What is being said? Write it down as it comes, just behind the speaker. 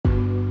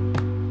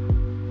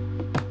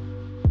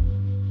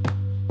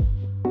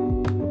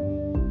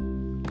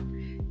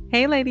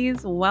Hey,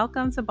 ladies,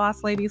 welcome to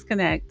Boss Ladies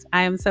Connect.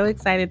 I am so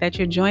excited that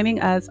you're joining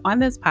us on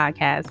this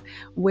podcast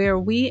where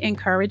we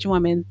encourage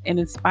women and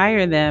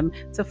inspire them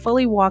to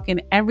fully walk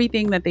in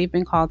everything that they've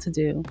been called to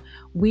do.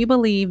 We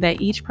believe that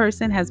each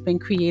person has been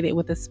created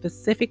with a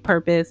specific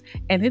purpose,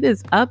 and it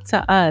is up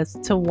to us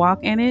to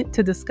walk in it,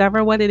 to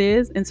discover what it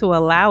is, and to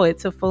allow it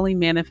to fully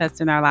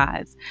manifest in our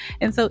lives.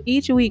 And so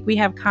each week we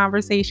have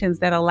conversations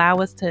that allow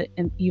us to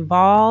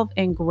evolve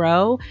and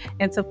grow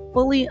and to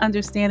fully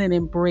understand and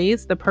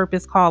embrace the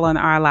purpose call on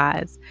our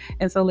lives.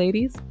 And so,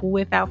 ladies,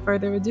 without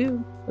further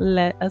ado,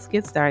 let us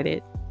get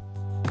started.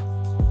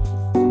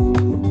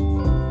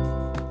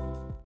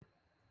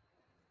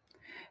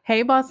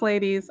 Hey, boss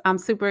ladies, I'm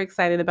super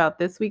excited about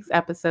this week's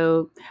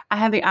episode. I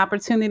had the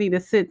opportunity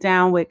to sit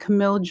down with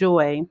Camille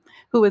Joy,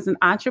 who is an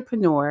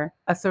entrepreneur,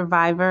 a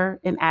survivor,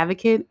 an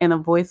advocate, and a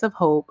voice of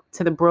hope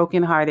to the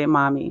brokenhearted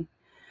mommy.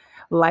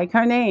 Like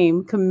her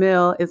name,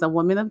 Camille is a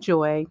woman of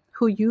joy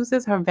who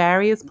uses her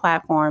various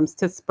platforms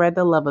to spread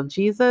the love of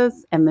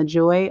Jesus and the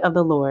joy of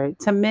the Lord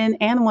to men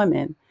and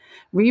women,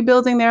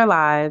 rebuilding their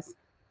lives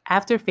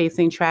after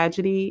facing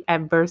tragedy,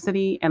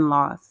 adversity, and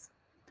loss.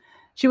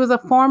 She was a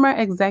former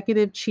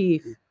executive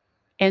chief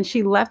and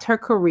she left her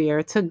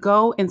career to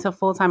go into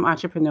full-time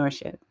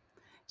entrepreneurship.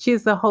 She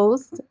is the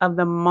host of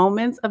the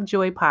Moments of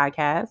Joy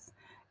podcast,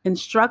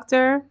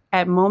 instructor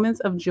at Moments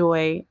of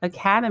Joy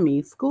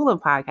Academy School of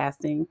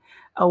Podcasting,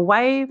 a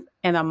wife,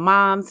 and a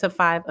mom to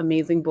 5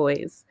 amazing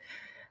boys.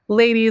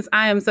 Ladies,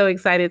 I am so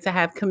excited to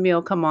have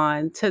Camille come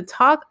on to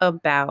talk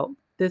about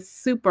this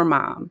super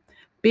mom,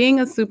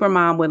 being a super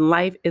mom when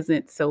life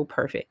isn't so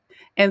perfect,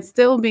 and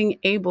still being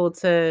able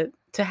to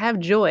have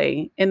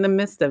joy in the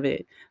midst of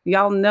it.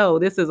 Y'all know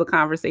this is a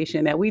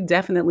conversation that we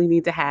definitely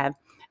need to have.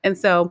 And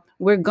so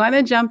we're going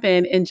to jump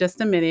in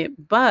just a minute,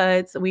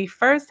 but we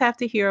first have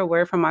to hear a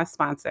word from our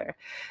sponsor.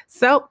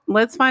 So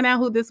let's find out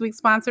who this week's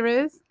sponsor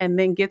is and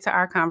then get to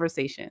our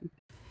conversation.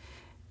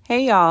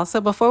 Hey, y'all. So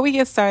before we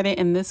get started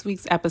in this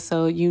week's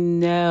episode, you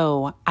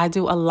know I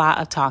do a lot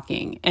of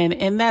talking. And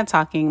in that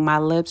talking, my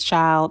lips,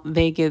 child,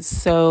 they get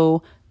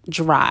so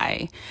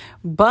dry.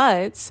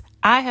 But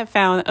I have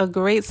found a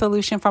great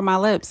solution for my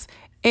lips.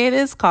 It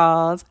is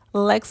called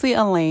Lexi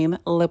Elaine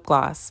Lip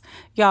Gloss.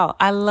 Y'all,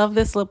 I love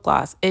this lip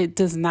gloss. It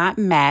does not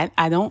matte.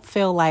 I don't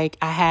feel like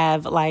I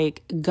have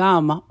like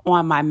gum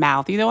on my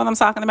mouth. You know what I'm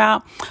talking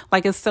about?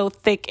 Like it's so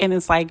thick and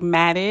it's like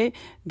matted.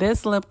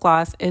 This lip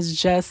gloss is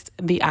just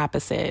the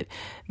opposite.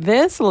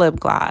 This lip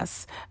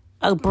gloss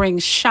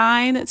brings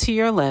shine to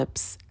your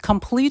lips,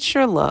 completes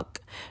your look,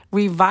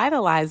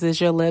 revitalizes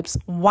your lips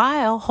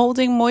while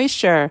holding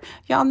moisture.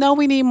 Y'all know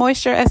we need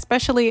moisture,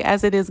 especially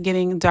as it is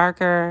getting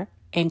darker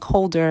and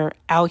colder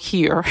out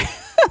here.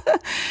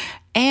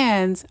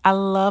 And I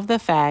love the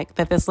fact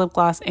that this lip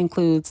gloss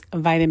includes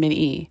vitamin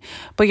E.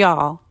 But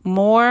y'all,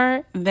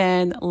 more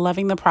than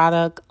loving the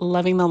product,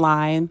 loving the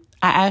line,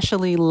 I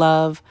actually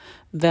love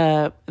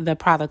the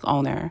product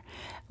owner.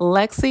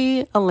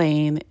 Lexi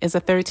Elaine is a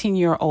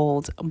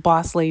 13-year-old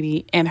boss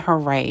lady in her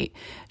right.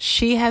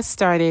 She has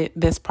started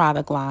this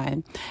product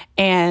line.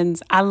 And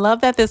I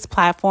love that this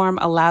platform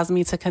allows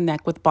me to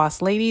connect with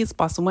boss ladies,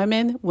 boss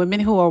women,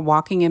 women who are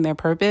walking in their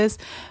purpose.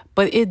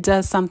 But it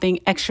does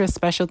something extra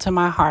special to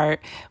my heart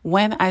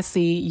when I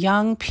see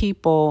young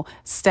people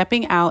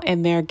stepping out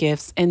in their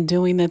gifts and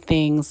doing the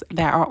things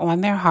that are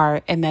on their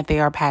heart and that they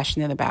are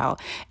passionate about.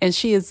 And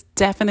she is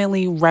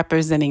definitely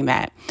representing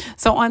that.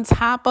 So on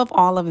top of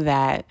all of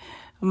that,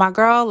 my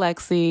girl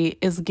Lexi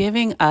is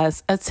giving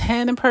us a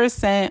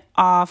 10%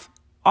 off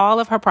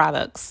all of her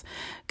products.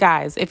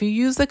 Guys, if you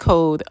use the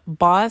code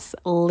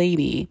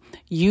BOSSLADY,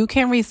 you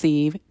can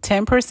receive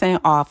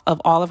 10% off of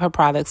all of her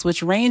products,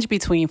 which range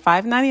between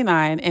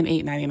 $5.99 and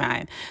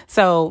 $8.99.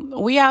 So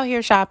we out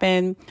here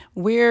shopping.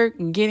 We're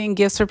getting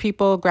gifts for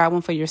people. Grab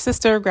one for your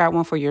sister, grab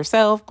one for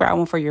yourself, grab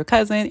one for your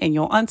cousin and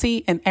your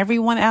auntie and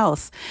everyone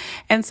else.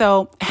 And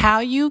so how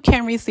you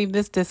can receive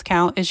this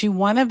discount is you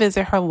want to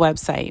visit her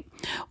website,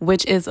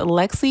 which is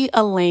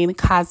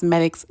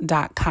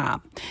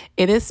LexiElaineCosmetics.com.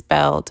 It is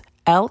spelled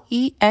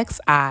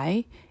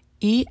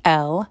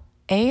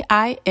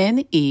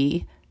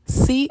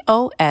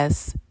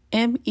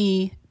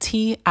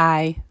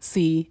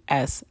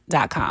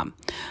LexiElaineCosmetics.com.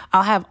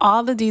 I'll have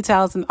all the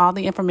details and all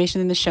the information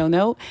in the show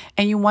note,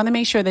 and you want to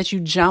make sure that you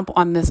jump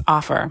on this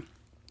offer.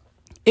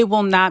 It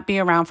will not be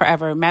around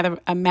forever.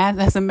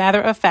 As a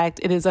matter of fact,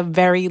 it is a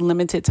very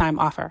limited time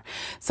offer.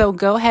 So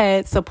go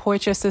ahead,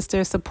 support your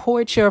sister,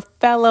 support your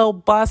fellow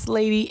boss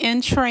lady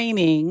in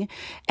training,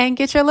 and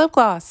get your lip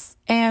gloss.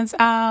 And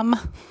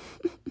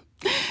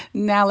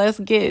now let's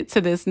get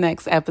to this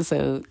next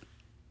episode.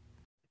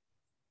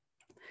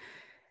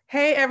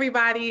 Hey,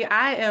 everybody.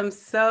 I am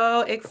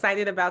so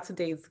excited about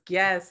today's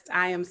guest.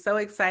 I am so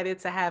excited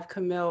to have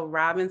Camille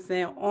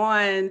Robinson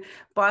on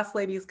Boss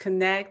Ladies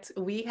Connect.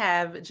 We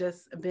have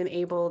just been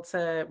able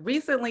to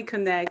recently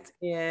connect,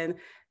 and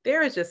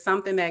there is just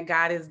something that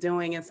God is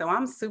doing. And so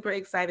I'm super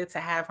excited to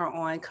have her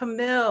on.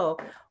 Camille,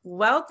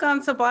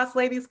 welcome to Boss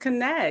Ladies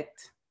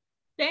Connect.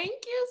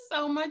 Thank you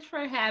so much for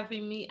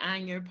having me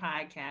on your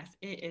podcast.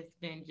 It has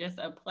been just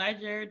a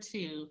pleasure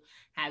to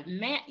have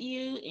met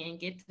you and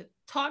get to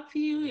talk to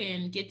you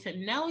and get to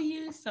know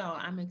you. So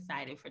I'm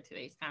excited for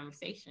today's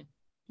conversation.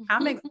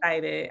 I'm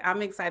excited.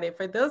 I'm excited.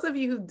 For those of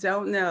you who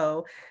don't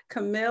know,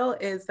 Camille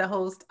is the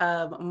host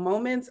of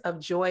Moments of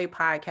Joy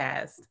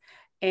podcast.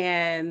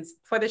 And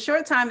for the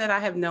short time that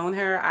I have known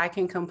her, I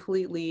can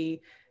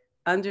completely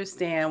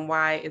understand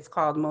why it's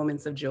called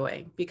Moments of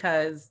Joy,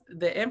 because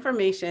the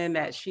information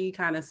that she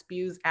kind of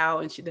spews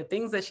out and the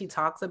things that she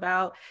talks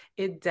about,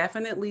 it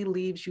definitely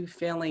leaves you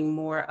feeling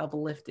more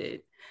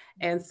uplifted.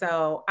 And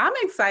so I'm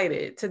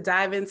excited to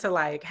dive into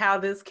like how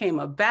this came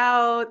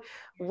about,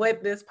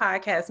 what this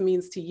podcast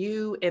means to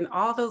you, and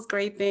all those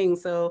great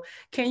things. So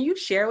can you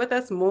share with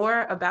us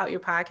more about your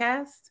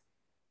podcast?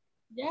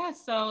 Yeah,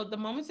 so the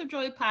Moments of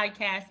Joy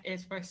podcast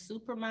is for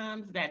super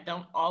moms that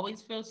don't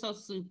always feel so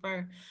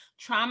super,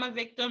 trauma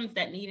victims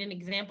that need an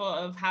example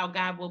of how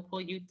God will pull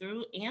you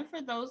through, and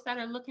for those that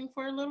are looking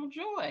for a little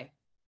joy.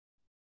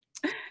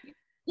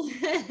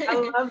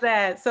 I love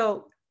that.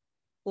 So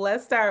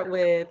let's start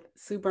with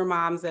super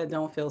moms that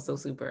don't feel so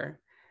super.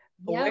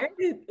 Yep.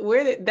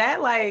 Where did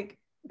that like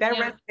that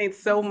Yeah. resonates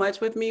so much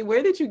with me?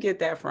 Where did you get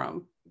that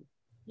from?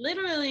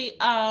 Literally,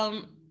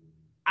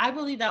 I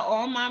believe that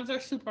all moms are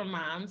super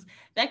moms.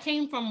 That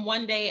came from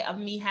one day of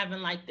me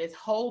having like this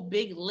whole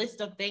big list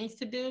of things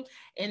to do.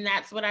 And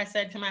that's what I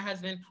said to my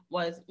husband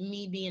was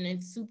me being in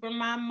super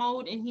mom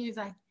mode. And he was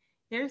like,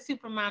 you're a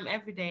super mom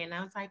every day. And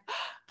I was like,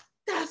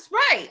 that's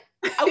right.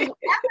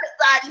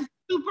 Everybody's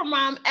super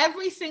mom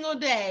every single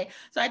day.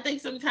 So I think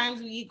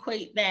sometimes we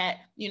equate that,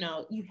 you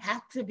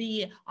have to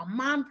be a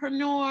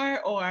mompreneur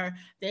or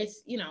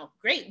this,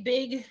 great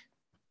big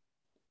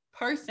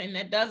person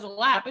that does a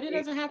lot, but it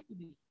doesn't have to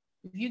be.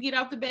 If you get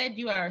out the bed,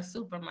 you are a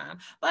super mom.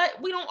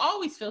 But we don't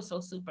always feel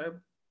so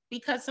super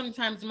because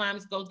sometimes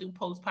moms go through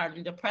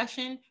postpartum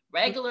depression,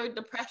 regular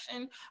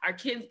depression. Our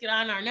kids get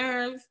on our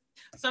nerves.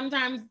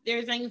 Sometimes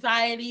there's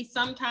anxiety.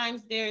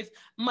 Sometimes there's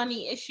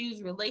money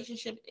issues,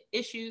 relationship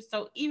issues.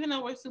 So even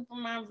though we're super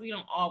moms, we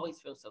don't always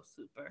feel so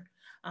super.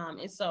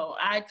 And so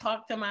I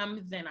talk to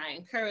moms and I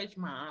encourage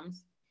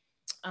moms.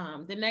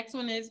 The next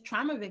one is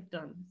trauma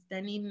victims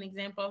that need an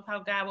example of how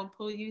God will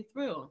pull you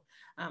through.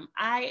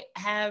 I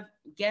have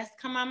guests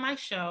come on my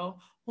show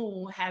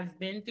who have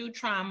been through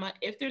trauma.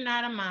 If they're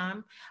not a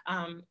mom,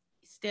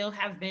 still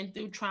have been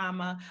through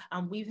trauma.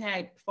 We've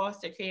had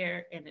foster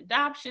care and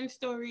adoption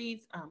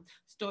stories,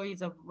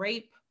 stories of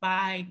rape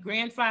by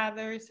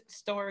grandfathers,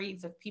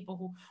 stories of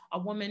people a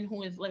woman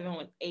who is living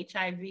with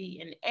HIV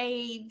and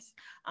AIDS,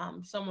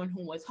 someone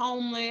who was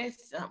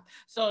homeless.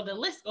 So the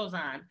list goes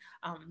on.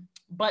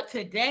 But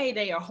today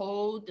they are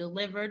whole,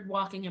 delivered,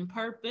 walking in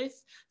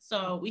purpose.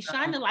 So we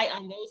shine the light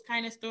on those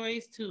kind of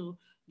stories to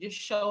just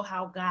show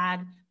how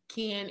God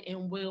can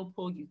and will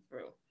pull you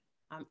through,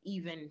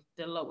 even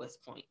the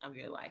lowest point of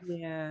your life.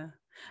 Yeah.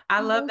 I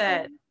And love those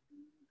are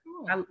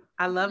that.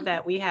 I love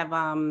that we have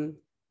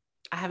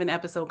I have an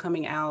episode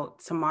coming out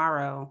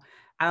tomorrow.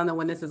 I don't know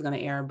when this is going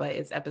to air, but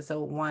it's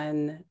episode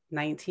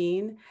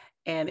 119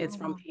 and it's oh,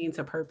 from wow. pain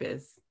to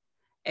purpose.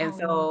 And Oh, wow.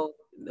 so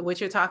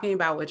what you're talking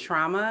about with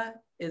trauma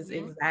is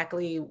Mhm.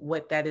 exactly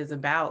what that is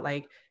about.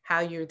 Like how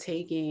you're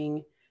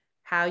taking,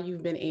 how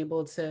you've been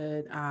able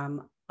to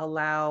not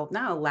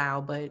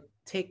allow, but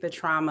take the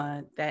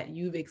trauma that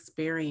you've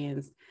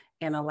experienced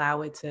and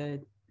allow it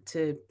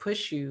to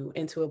push you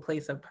into a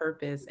place of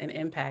purpose and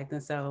impact.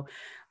 And so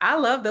I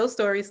love those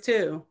stories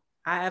too.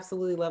 I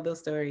absolutely love those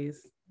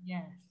stories.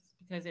 Yes,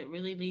 because it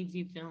really leaves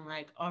you feeling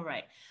like, all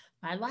right,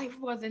 my life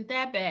wasn't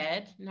that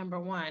bad, number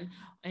one.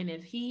 And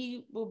if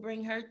he will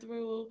bring her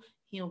through,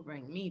 he'll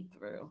bring me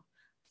through.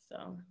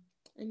 So,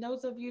 and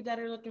those of you that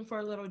are looking for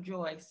a little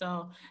joy.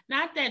 So,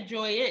 not that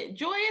joy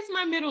is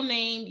my middle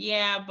name,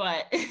 yeah,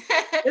 but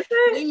Is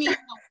we it? need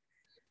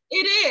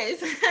it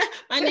is.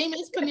 My name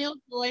is Camille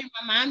Joy.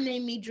 My mom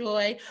named me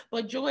Joy,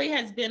 but Joy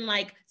has been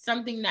like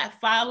something that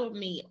followed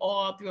me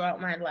all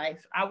throughout my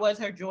life. I was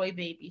her Joy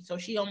baby. So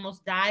she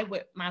almost died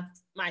with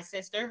my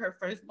sister, her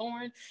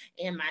firstborn,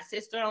 and my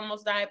sister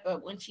almost died.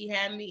 But when she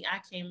had me, I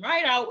came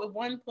right out with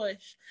one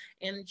push,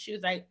 and she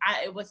was like,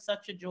 it was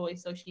such a joy.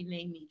 So she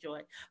named me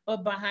Joy.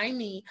 But behind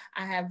me,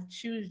 I have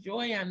choose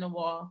joy on the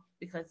wall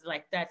because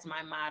like that's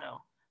my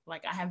motto.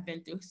 Like I have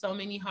been through so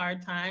many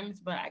hard times,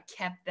 but I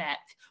kept that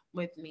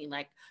with me.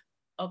 Like,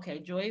 okay,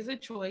 joy is a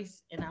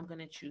choice, and I'm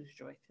gonna choose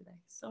joy today.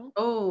 So,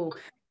 Oh,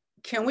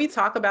 can we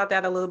talk about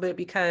that a little bit?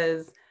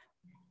 Because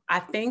I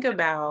think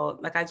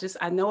about, like,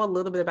 I know a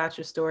little bit about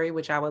your story,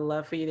 which I would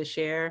love for you to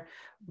share.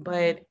 mhm.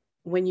 But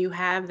when you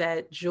have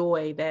that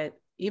joy, that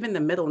even the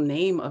middle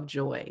name of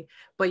joy,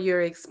 but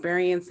you're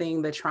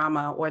experiencing the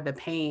trauma or the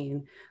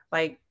pain,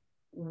 like,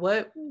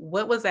 what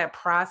was that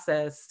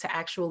process to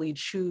actually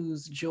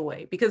choose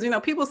joy? Because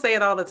people say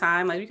it all the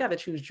time, like you got to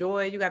choose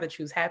joy, you got to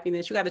choose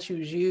happiness, you got to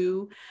choose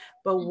you.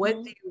 But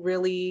what do Mhm. you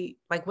really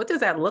like? What does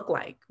that look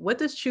like? What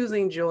does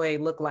choosing joy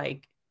look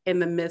like in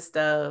the midst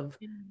of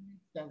In the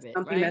midst of it,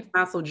 something that's right?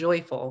 not so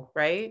joyful,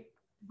 right?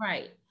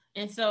 Right.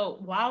 And so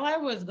while I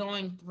was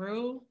going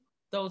through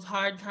those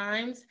hard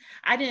times,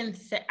 I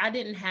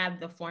didn't have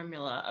the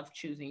formula of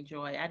choosing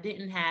joy. I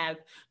didn't have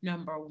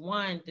number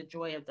one, the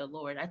joy of the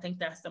Lord. I think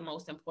that's the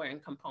most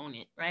important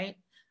component, right?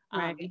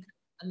 Right. Because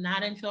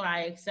not until I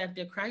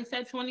accepted Christ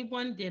at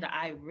 21 did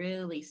I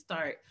really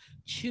start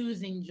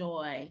choosing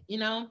joy, you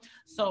know?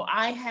 So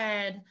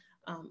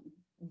um,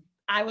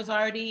 I was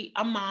already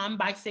a mom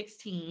by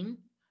 16.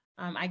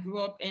 I grew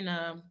up in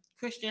a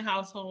Christian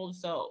household.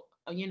 So,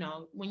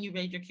 when you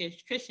raise your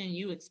kids Christian,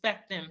 you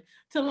expect them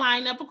to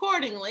line up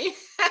accordingly.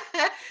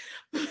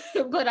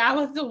 But I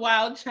was the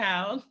wild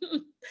child.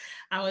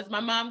 I was my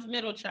mom's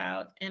middle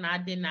child, and I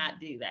did not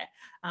do that.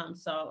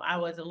 So I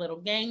was a little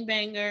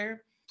gangbanger.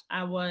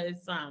 I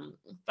was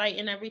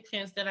fighting every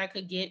chance that I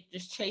could get,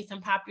 just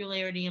chasing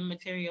popularity and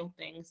material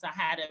things. I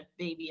had a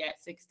baby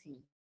at 16,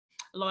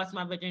 lost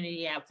my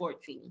virginity at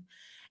 14.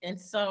 And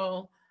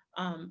so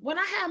when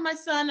I had my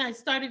son, I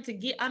started to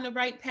get on the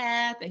right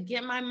path and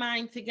get my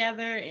mind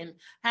together and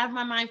have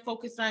my mind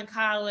focused on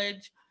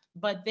college.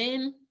 But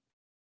then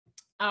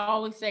I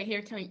always say,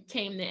 here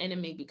came the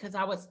enemy, because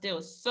I was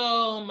still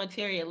so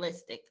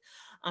materialistic.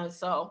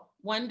 So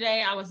one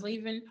day I was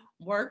leaving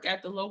work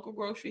at the local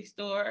grocery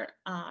store,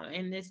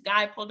 and this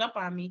guy pulled up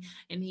on me,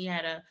 and he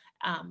had a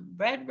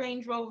red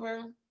Range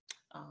Rover,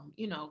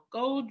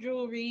 gold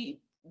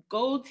jewelry,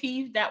 gold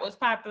teeth that was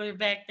popular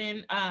back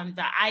then,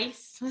 the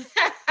ice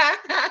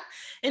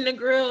in the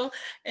grill.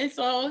 And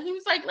so he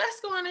was like, let's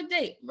go on a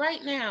date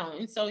right now.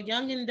 And so,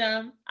 young and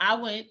dumb, I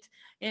went.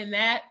 And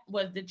that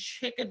was the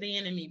trick of the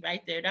enemy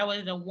right there. That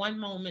was the one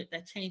moment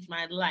that changed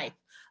my life.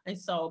 And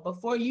so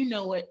before you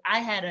know it, I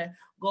had a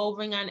gold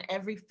ring on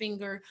every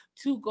finger,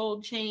 two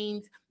gold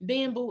chains,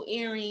 bamboo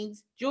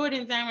earrings,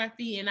 Jordans on my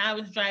feet, and I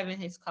was driving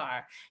his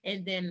car.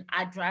 And then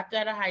I dropped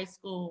out of high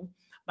school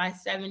by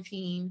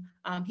 17.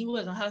 He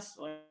was a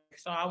hustler.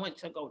 So I went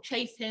to go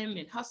chase him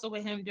and hustle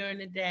with him during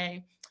the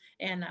day,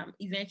 and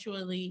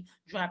eventually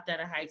dropped out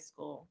of high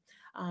school.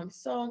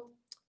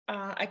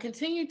 I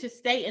continued to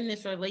stay in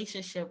this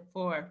relationship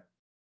for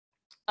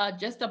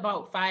just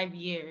about 5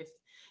 years.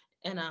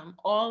 And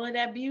all of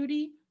that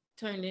beauty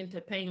turned into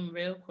pain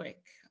real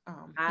quick.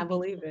 I He became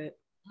believe it.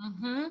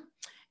 hmm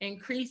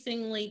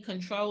increasingly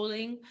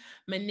controlling,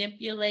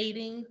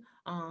 manipulating.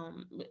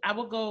 I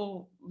would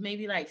go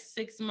maybe like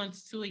 6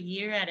 months to a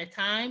year at a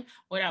time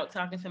without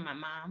talking to my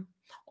mom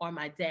or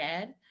my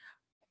dad.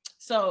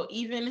 So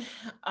even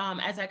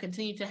as I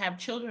continue to have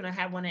children, I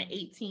have one at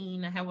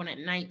 18, I have one at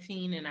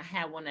 19, and I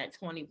have one at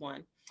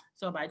 21.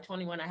 So by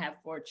 21, I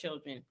have 4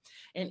 children.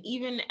 And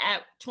even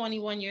at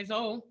 21 years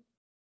old,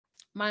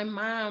 my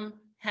mom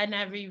had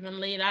never even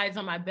laid eyes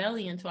on my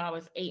belly until I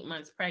was 8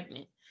 months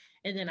pregnant.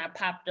 And then I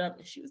popped up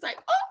and she was like,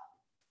 oh,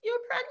 you're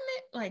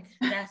pregnant? Like,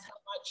 that's how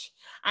much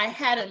I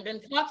hadn't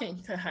been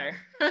talking to her.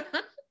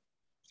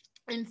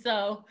 And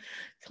so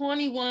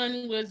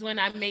 21 was when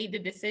I made the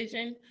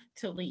decision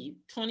to leave.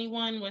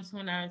 21 was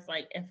when I was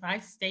like, if I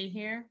stay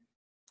here,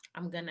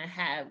 I'm going to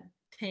have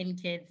 10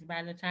 kids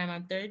by the time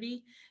I'm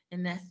 30,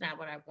 and that's not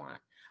what I want.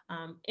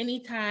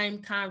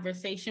 Anytime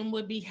conversation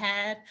would be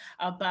had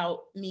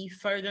about me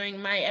furthering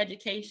my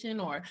education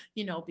or,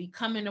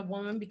 becoming a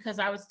woman, because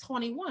I was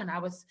 21, I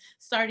was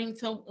starting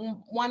to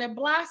want to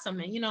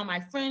blossom. And, my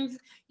friends,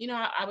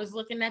 I was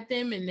looking at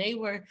them and they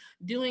were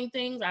doing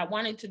things. I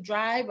wanted to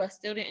drive, but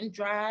still didn't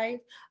drive.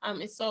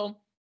 And so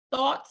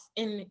thoughts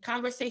and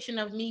conversation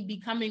of me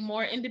becoming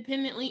more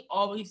independently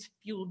always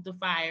fueled the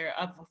fire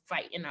of a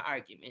fight and an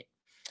argument.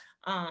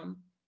 Um,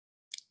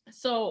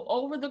 so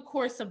over the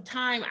course of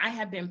time, I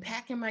have been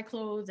packing my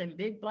clothes in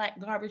big black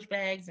garbage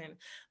bags and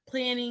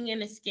planning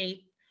an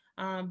escape,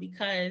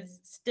 because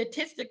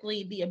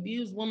statistically, the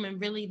abused woman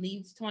really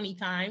leaves 20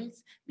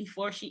 times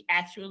before she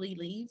actually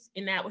leaves.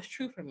 And that was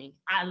true for me.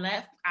 I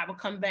left, I would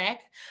come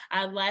back.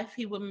 I left,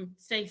 he would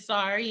say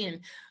sorry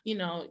and,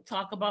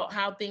 talk about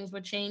how things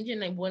were changing.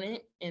 They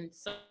wouldn't. And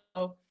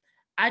so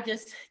I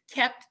just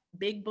kept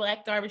big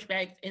black garbage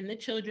bags in the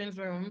children's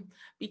room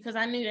because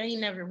I knew that he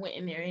never went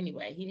in there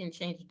anyway. He didn't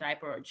change the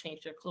diaper or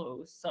change their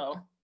clothes. So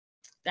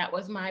that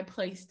was my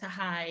place to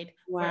hide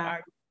for Wow.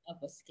 art of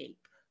escape.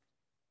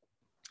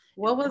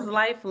 What And was once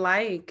life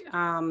like?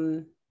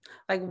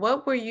 Like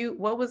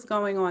what was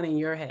going on in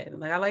your head?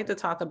 Like I like to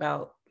talk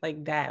about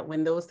like that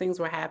when those things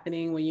were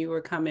happening, when you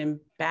were coming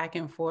back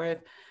and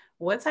forth.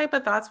 What type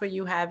of thoughts were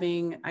you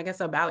having, I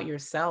guess, about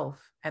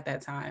yourself at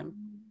that time?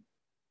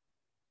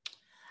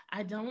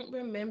 I don't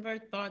remember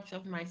thoughts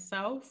of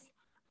myself.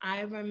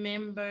 I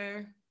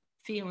remember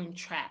feeling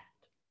trapped.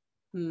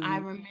 I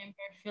Hmm.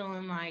 remember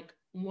feeling like,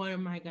 what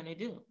am I going to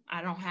do?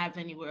 I don't have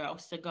anywhere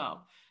else to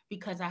go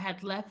because I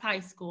had left high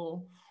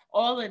school.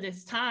 All of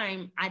this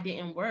time, I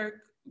didn't work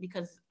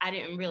because I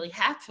didn't really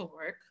have to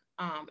work.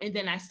 And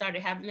then I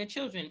started having the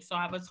children. So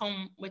I was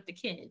home with the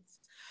kids.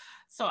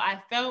 So I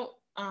felt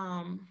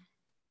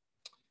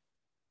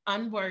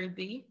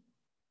unworthy.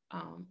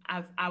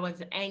 I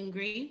was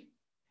angry,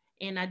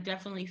 and I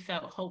definitely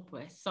felt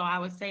hopeless. So I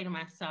would say to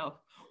myself,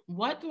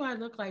 what do I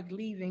look like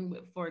leaving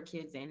with 4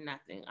 kids and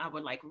nothing? I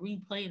would like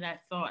replay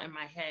that thought in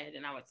my head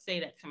and I would say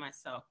that to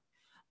myself.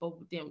 But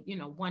then,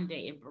 one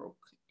day it broke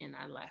and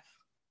I left.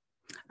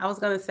 I was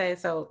going to say,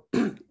 so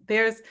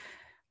there's,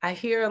 I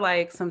hear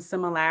like some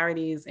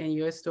similarities in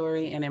your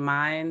story and in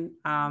mine,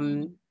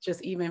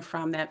 just even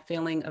from that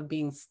feeling of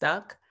being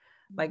stuck.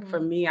 Like for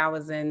Mm-hmm. me, I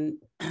was in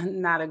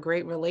not a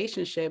great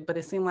relationship, but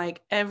it seemed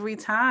like every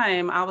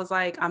time I was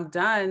like, I'm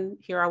done,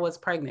 here I was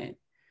pregnant.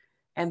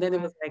 And then it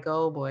Right. was like,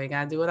 oh boy,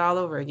 gotta do it all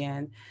over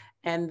again.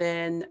 And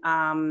then,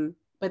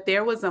 but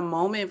there was a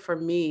moment for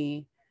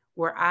me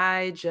where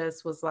I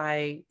just was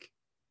like,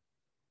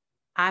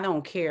 I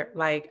don't care.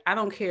 Like, I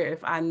don't care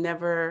if I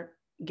never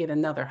get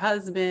another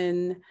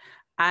husband.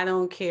 I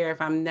don't care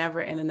if I'm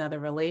never in another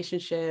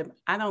relationship.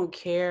 I don't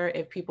care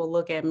if people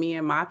look at me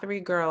and my 3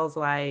 girls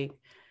like,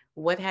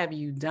 what have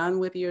you done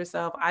with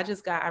yourself? I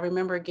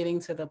remember getting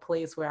to the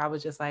place where I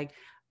was just like,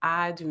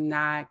 I do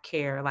not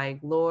care. Like,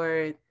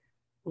 Lord,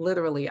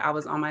 literally, I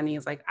was on my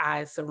knees, like,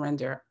 I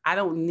surrender. I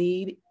don't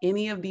need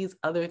any of these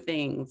other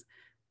things.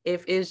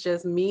 If it's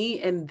just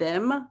me and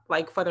them,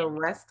 like for the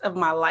rest of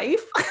my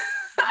life,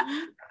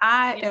 Mhm.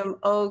 I Yeah. am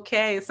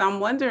okay. So I'm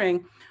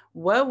wondering,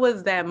 what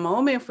was that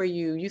moment for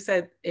you? You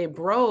said it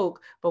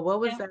broke, but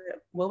Yeah.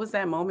 what was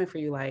that moment for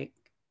you like?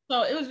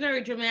 So it was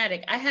very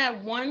dramatic. I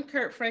had one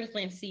Kurt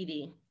Franklin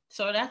CD.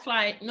 So that's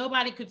why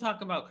nobody could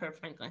talk about Kurt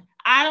Franklin.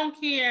 I don't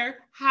care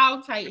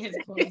how tight his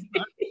clothes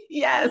are. He's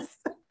Yes.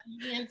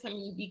 to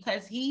me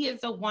because he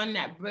is the one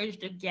that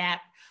bridged the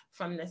gap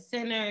from the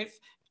sinners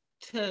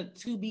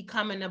to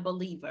becoming a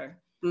believer.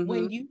 Hmm.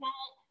 When you don't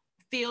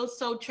feel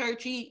so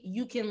churchy,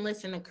 you can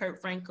listen to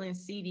Kurt Franklin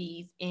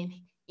CDs and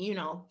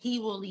he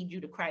will lead you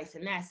to Christ.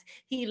 And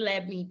he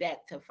led me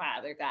back to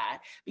Father God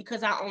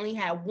because I only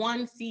had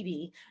one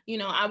CD.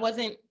 I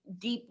wasn't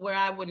deep where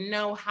I would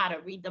know how to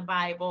read the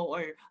Bible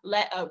or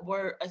let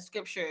a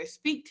scripture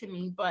speak to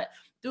me. But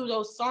through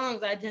those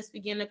songs, I just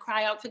began to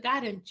cry out to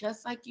God. And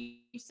just like you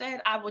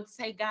said, I would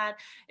say, God,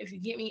 if you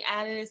get me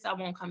out of this, I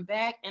won't come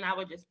back. And I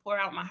would just pour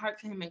out my heart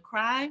to him and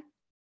cry.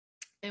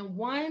 And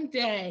one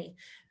day,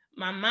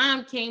 my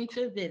mom came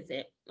to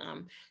visit.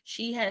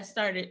 She had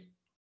started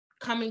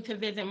coming to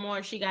visit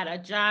more. She got a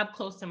job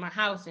close to my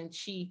house and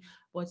she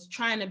was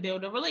trying to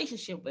build a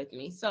relationship with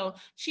me. So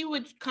she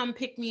would come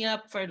pick me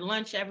up for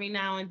lunch every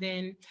now and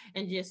then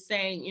and just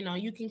say,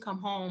 you can come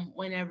home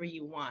whenever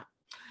you want.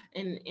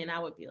 And I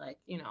would be like,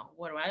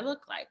 what do I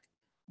look like?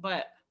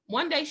 But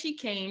one day she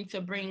came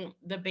to bring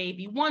the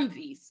baby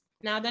onesies.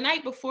 Now, the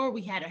night before,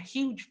 we had a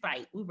huge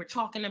fight. We were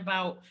talking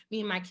about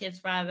me and my kid's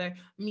father,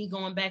 me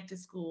going back to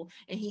school,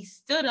 and he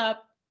stood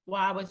up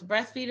while I was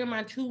breastfeeding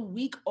my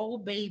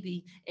 2-week-old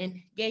baby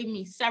and gave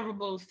me several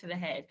blows to the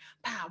head.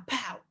 Pow,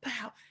 pow,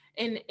 pow.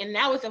 And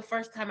that was the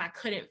first time I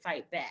couldn't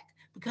fight back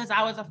because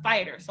I was a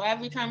fighter. So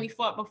every time we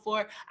fought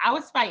before, I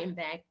was fighting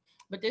back.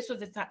 But this was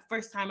the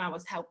first time I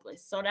was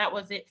helpless. So that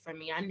was it for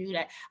me. I knew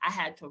that I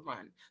had to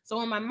run. So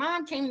when my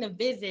mom came to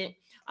visit,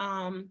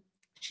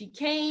 she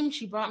came,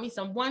 she brought me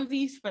some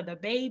onesies for the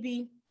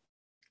baby.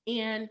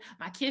 And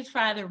my kid's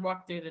father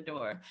walked through the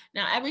door.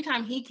 Now, every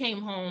time he came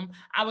home,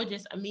 I would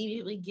just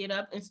immediately get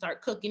up and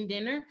start cooking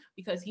dinner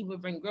because he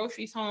would bring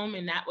groceries home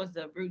and that was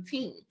the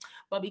routine.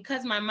 But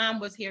because my mom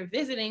was here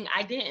visiting,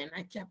 I didn't.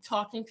 I kept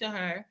talking to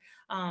her.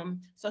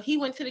 So he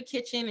went to the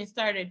kitchen and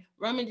started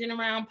rummaging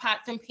around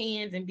pots and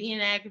pans and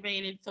being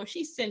aggravated. So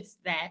she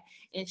sensed that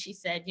and she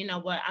said, you know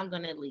what, I'm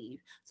going to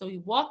leave. So we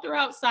walked her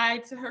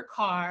outside to her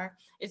car.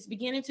 It's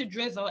beginning to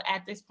drizzle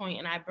at this point,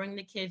 and I bring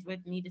the kids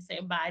with me to say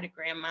bye to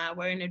grandma.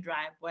 We're in the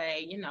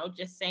driveway,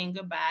 just saying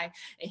goodbye.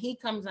 And he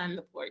comes on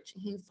the porch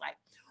and he's like,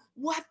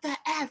 what the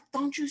F?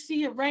 Don't you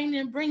see it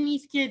raining? Bring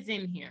these kids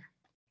in here.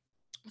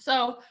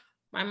 So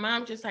my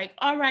mom just like,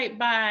 all right,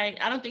 bye.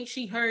 I don't think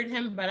she heard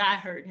him, but I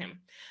heard him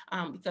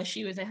because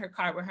she was in her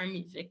car with her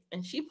music.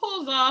 And she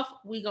pulls off.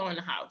 We go in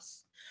the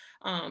house.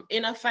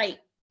 In a fight,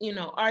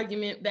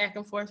 argument back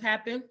and forth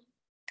happened.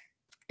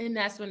 And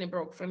that's when it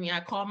broke for me. I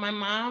called my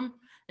mom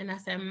and I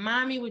said,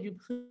 Mommy, would you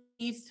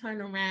please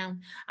turn around?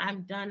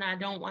 I'm done. I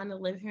don't want to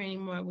live here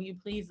anymore. Will you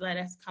please let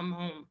us come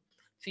home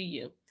to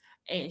you?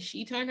 And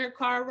she turned her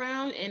car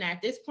around. And at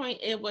this point,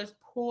 it was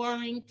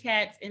pouring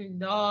cats and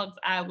dogs.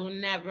 I will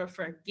never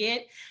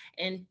forget.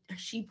 And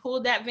she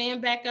pulled that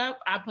van back up.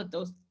 I put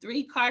those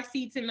 3 car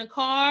seats in the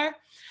car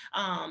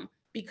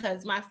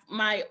because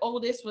my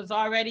oldest was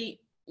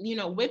already,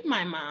 with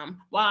my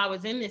mom while I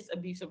was in this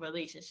abusive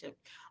relationship.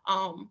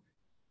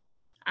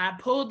 I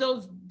pulled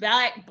those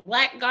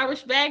black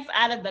garbage bags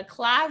out of the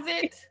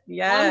closet one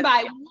Yes.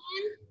 by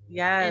one,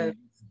 Yes.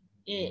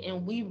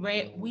 and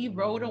we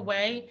rode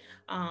away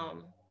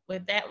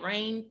with that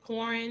rain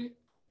pouring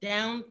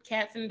down,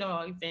 cats and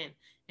dogs,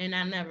 and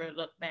I never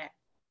looked back.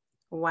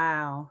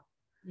 Wow.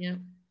 Yeah.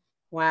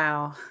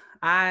 Wow.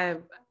 I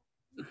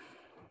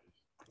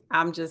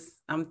I'm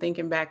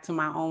thinking back to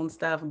my own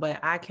stuff, but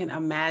I can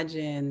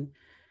imagine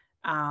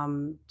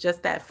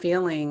just that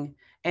feeling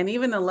and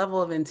even the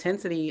level of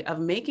intensity of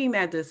making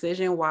that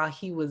decision while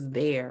he was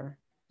there.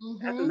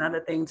 That's Mm-hmm.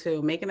 another thing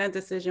too, making that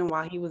decision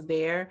while he was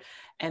there.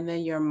 And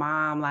then your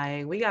mom,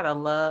 like, we gotta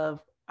love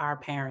our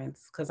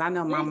parents. Cause I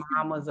know my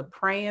mom was a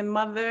praying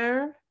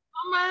mother.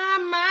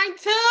 Mine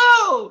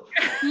too.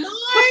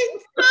 Mine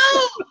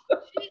too.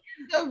 She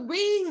is the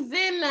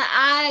reason that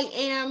I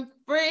am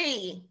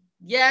free.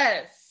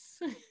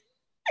 Yes.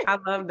 I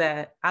love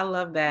that. I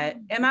love that.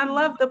 And I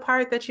love the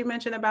part that you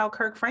mentioned about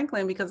Kirk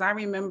Franklin, because I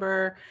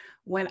remember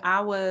when I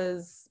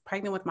was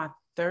pregnant with my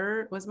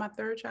third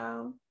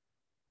child?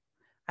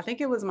 I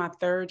think it was my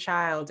third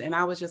child. And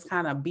I was just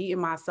kind of beating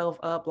myself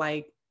up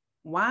like,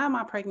 why am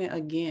I pregnant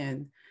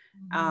again?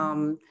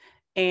 Um,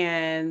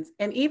 and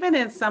even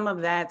in some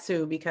of that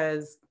too,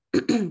 because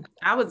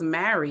I was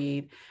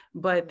married,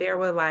 but there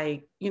were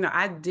like,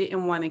 I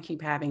didn't want to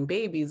keep having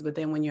babies. But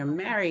then when you're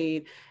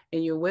married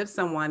and you're with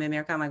someone and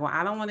they're kind of like, well,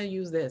 I don't want to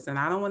use this and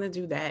I don't want to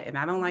do that. And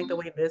I don't like the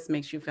way this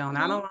makes you feel. And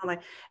I don't want to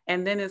like,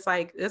 and then it's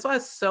like, that's why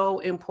it's so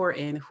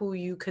important who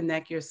you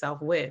connect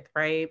yourself with,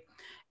 right?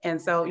 And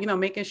so,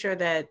 making sure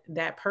that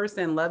that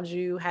person loves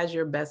you, has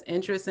your best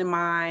interest in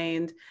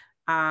mind,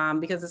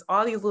 because it's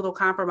all these little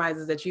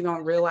compromises that you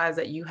don't realize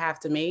that you have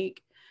to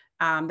make,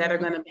 that are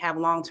going to have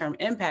long-term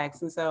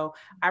impacts. And so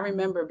I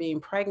remember being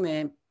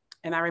pregnant,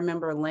 and I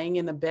remember laying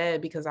in the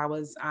bed because I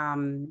was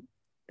in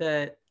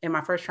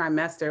my first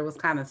trimester, it was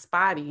kind of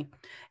spotty.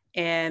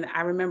 And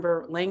I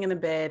remember laying in the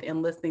bed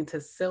and listening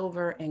to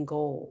Silver and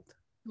Gold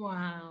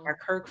Wow. or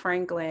Kirk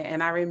Franklin.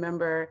 And I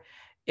remember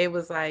it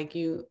was like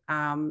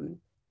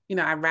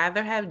I'd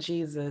rather have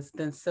Jesus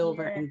than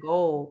silver Yeah. and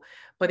gold.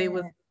 But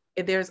Yeah.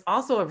 there's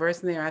also a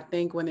verse in there, I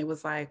think, when it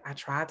was like, I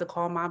tried to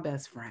call my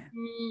best friend.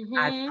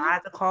 I Mm-hmm.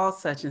 tried to call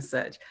such and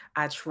such.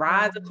 I Wow.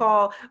 tried to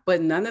call,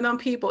 but none of them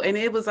people. And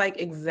it was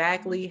like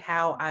exactly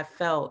how I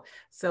felt.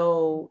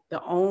 So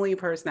the only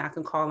person I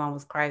can call on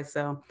was Christ.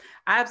 So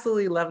I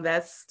absolutely love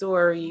that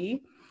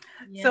story.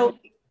 Yeah. So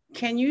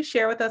can you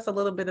share with us a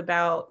little bit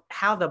about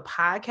how the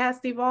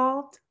podcast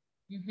evolved?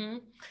 Mm-hmm.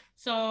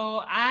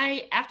 So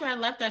after I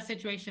left that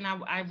situation,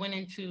 I went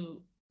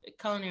into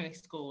culinary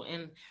school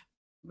and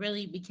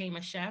really became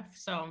a chef.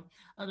 So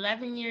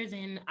 11 years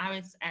in, I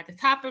was at the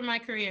top of my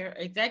career,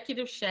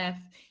 executive chef.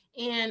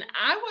 And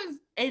I was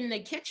in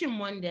the kitchen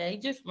one day,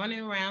 just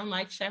running around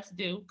like chefs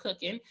do,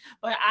 cooking.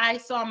 But I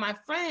saw my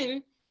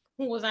friend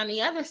who was on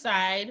the other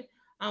side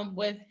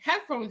with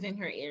headphones in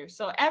her ears.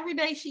 So every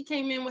day she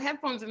came in with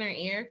headphones in her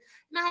ear.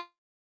 And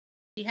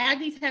she had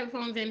these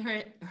headphones in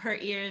her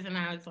ears, and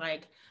I was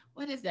like,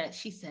 "What is that?"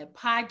 She said,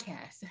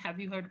 "Podcast. Have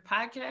you heard of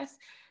podcast?"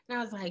 And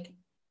I was like,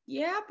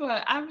 "Yeah,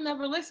 but I've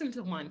never listened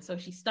to one." So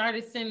she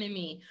started sending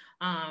me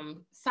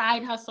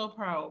Side Hustle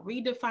Pro,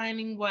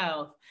 Redefining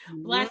Wealth,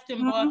 Blessed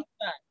and Mhm. Bossed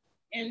Up.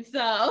 And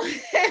so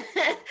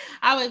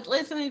I was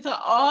listening to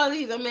all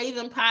these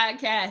amazing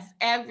podcasts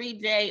every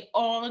day,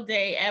 all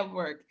day at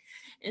work.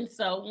 And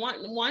so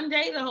one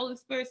day the Holy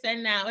Spirit said,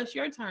 "Now it's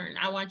your turn.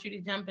 I want you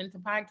to jump into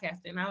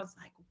podcasting." And I was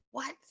like,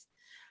 "What?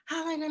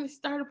 How am I going to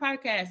start a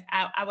podcast?"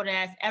 I would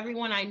ask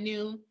everyone I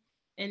knew,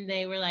 and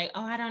they were like,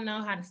 "Oh, I don't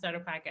know how to start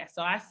a podcast."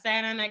 So I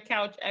sat on that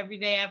couch every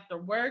day after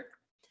work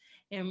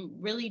and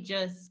really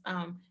just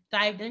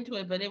dived into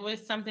it. But it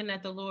was something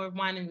that the Lord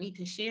wanted me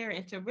to share,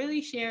 and to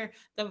really share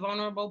the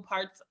vulnerable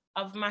parts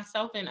of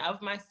myself and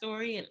of my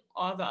story and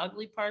all the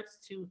ugly parts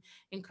to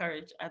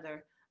encourage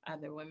other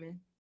women.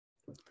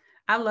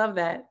 I love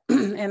that.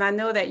 And I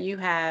know that you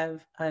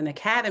have an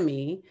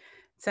academy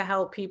to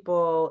help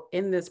people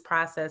in this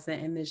process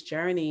and in this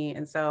journey.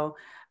 And so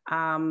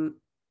um,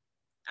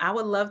 I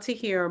would love to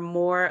hear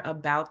more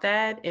about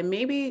that, and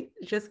maybe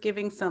just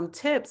giving some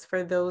tips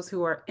for those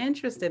who are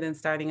interested in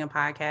starting a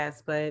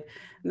podcast, but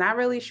not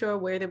really sure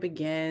where to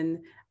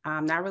begin,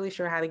 not really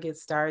sure how to get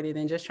started,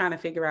 and just trying to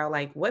figure out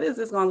like, what is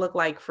this going to look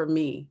like for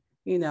me,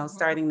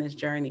 starting this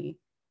journey.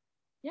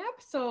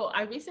 Yep. So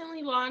I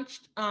recently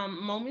launched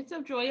Moments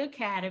of Joy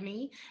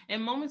Academy,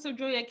 and Moments of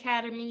Joy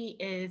Academy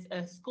is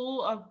a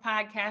school of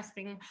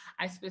podcasting.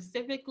 I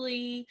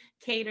specifically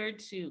cater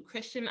to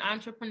Christian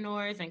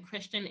entrepreneurs and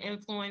Christian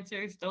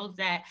influencers, those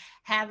that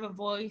have a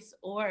voice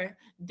or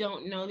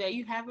don't know that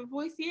you have a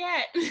voice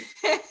yet.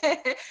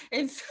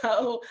 And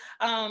so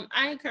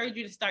I encourage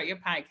you to start your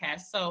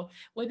podcast. So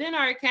within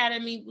our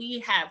academy, we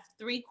have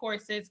 3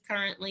 courses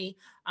currently: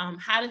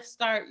 how to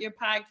start your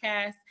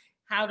podcast,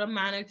 how to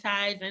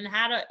monetize, and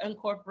how to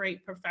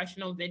incorporate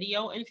professional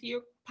video into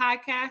your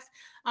podcast.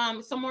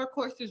 Some more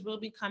courses will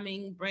be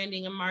coming,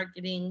 branding and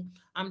marketing,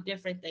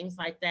 different things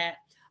like that.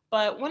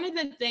 But one of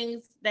the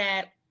things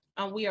that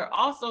we are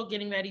also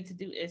getting ready to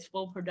do is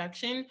full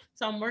production.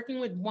 So I'm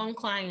working with one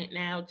client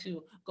now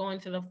to go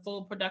into the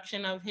full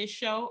production of his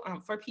show,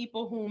 for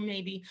people who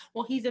maybe,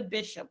 well, he's a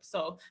bishop.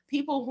 So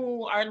people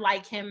who are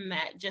like him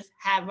that just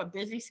have a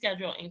busy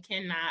schedule and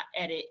cannot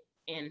edit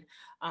and,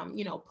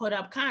 put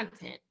up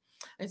content.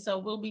 And so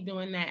we'll be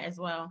doing that as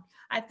well.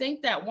 I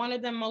think that one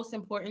of the most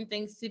important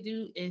things to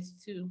do is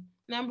to,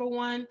 number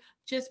one,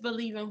 just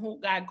believe in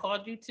who God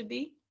called you to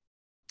be,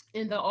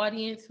 in the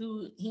audience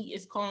who he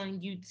is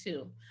calling you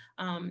to.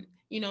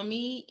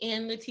 Me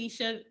and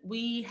Letitia,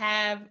 we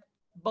have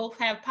both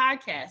have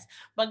podcasts,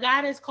 but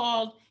God has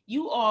called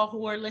you all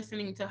who are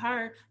listening to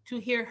her to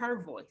hear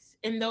her voice,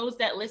 and those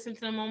that listen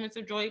to the Moments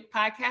of Joy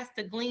podcast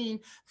to glean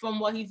from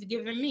what he's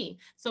given me.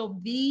 So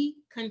be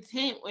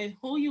content with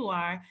who you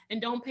are and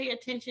don't pay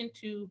attention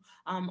to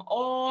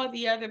all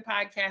the other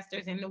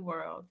podcasters in the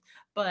world,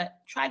 but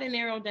try to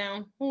narrow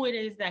down who it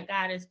is that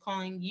God is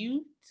calling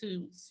you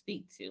to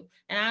speak to.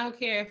 And I don't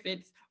care if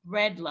it's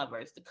red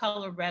lovers, the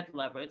color red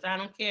lovers. I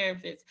don't care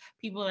if it's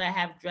people that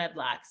have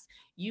dreadlocks.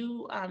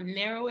 You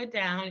narrow it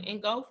down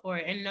and go for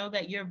it, and know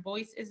that your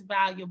voice is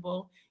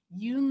valuable.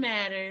 You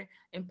matter,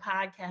 and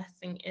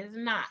podcasting is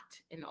not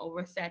an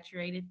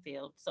oversaturated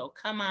field. So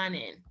come on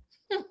in.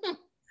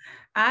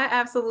 I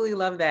absolutely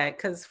love that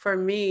because for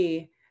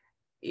me,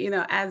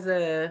 as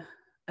a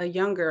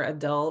younger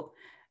adult,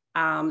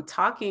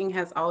 talking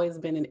has always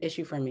been an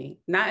issue for me.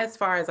 Not as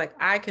far as like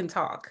I can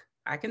talk,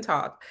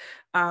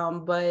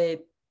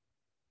 but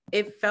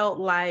it felt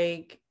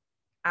like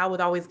I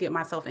would always get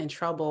myself in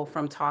trouble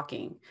from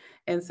talking.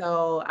 And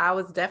so I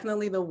was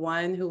definitely the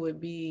one who would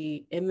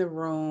be in the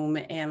room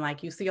and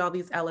like you see all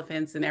these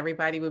elephants and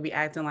everybody would be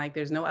acting like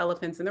there's no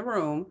elephants in the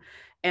room.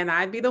 And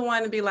I'd be the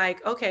one to be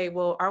like, okay,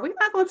 well, are we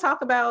not going to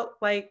talk about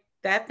like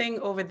that thing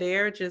over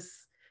there just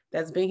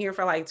that's been here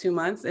for like 2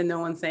 months and no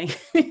one's saying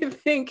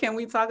anything? Can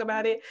we talk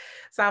about it?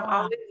 So I've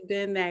Wow. always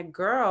been that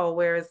girl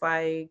where it's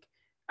like,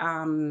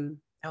 oh,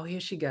 here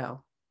she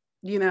go.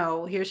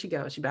 Here she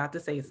goes. She's about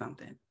to say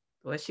something.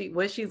 What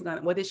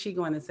is she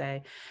going to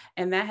say?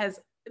 And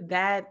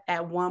that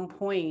at one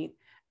point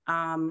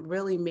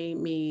really made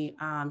me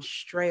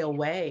stray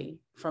away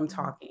from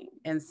talking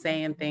and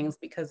saying things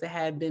because it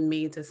had been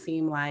made to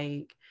seem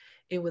like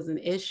it was an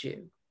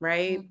issue,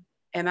 right?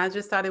 And I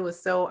just thought it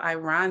was so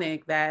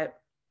ironic that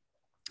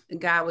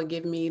God would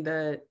give me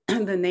the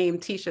the name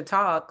Tisha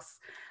Talks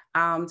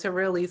to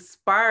really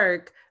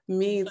spark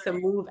me to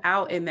move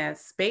out in that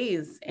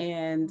space.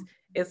 And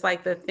it's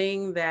like the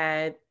thing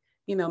that,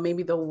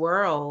 maybe the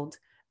world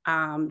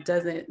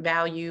doesn't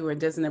value or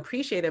doesn't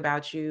appreciate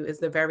about you is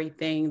the very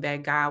thing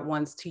that God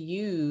wants to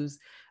use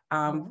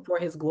for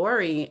his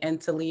glory and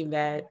to leave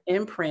that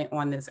imprint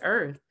on this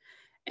earth.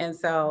 And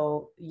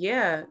so,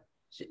 yeah,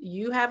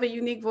 you have a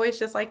unique voice,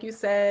 just like you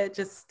said,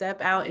 just step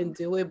out and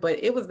do it.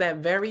 But it was that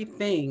very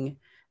thing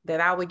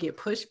that I would get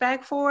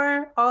pushback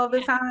for all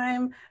the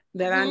time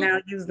that I now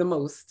use the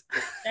most.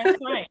 That's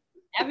right.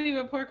 Every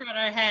report card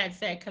I had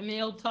said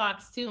Camille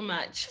talks too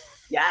much.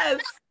 Yes.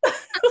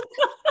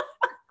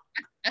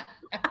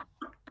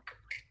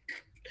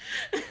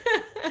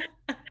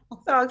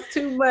 Talks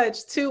too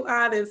much, too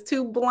honest,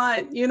 too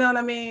blunt. You know what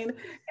I mean?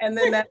 And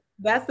then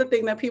that's the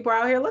thing that people are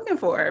out here looking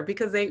for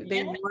because they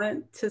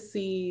want to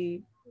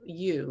see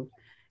you.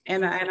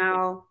 And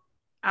I'll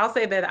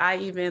say that I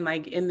even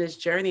like in this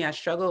journey, I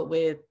struggled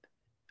with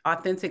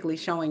authentically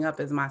showing up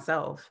as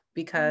myself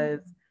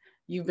because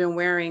you've been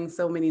wearing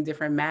so many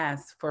different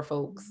masks for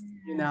folks,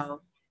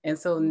 And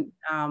so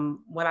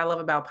what I love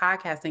about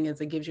podcasting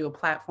is it gives you a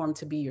platform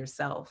to be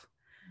yourself.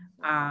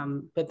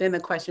 But then the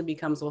question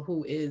becomes, well,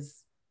 who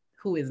is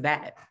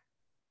that?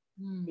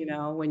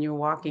 When you're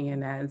walking in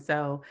that. And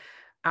so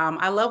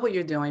I love what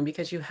you're doing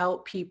because you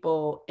help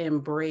people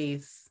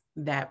embrace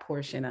that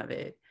portion of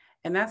it.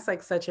 And that's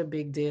like such a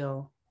big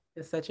deal.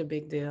 It's such a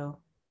big deal.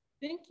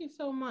 Thank you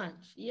so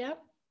much. Yep.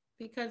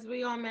 Because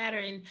we all matter.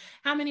 And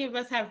how many of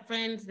us have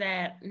friends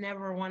that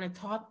never want to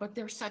talk, but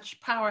they're such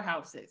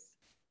powerhouses,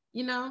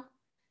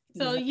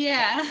 So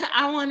yeah,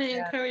 I want to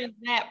encourage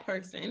that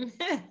person.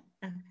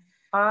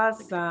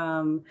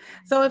 Awesome.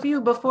 So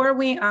before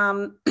we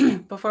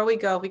before we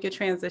go, we could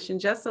transition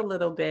just a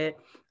little bit.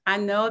 I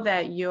know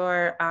that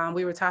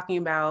we were talking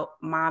about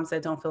moms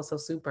that don't feel so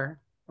super,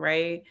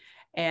 right?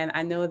 And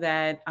I know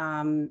that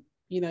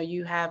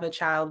you have a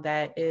child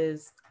that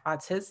is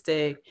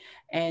autistic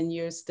and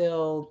you're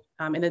still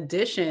in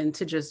addition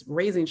to just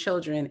raising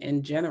children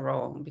in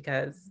general,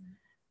 because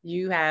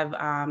you have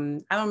I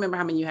don't remember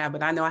how many you have,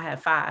 but I know I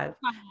have 5.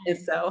 And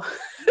so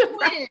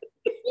we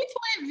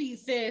twinsies,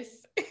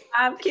 sis.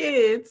 5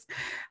 kids.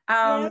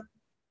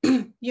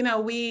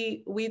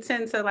 We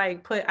tend to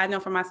like I know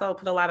for myself,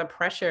 put a lot of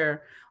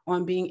pressure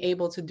on being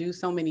able to do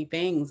so many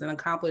things and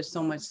accomplish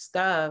so much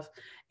stuff.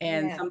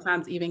 And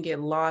sometimes even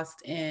get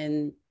lost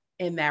in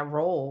that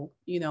role,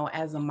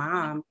 as a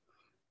mom.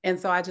 And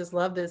so I just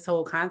love this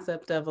whole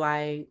concept of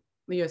like,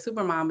 you're a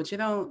super mom, but you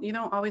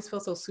don't always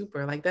feel so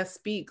super. Like that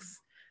speaks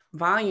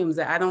volumes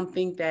that I don't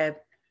think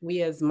that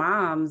we as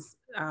moms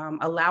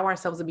allow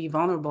ourselves to be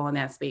vulnerable in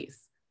that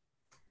space.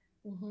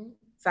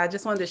 So I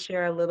just wanted to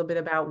share a little bit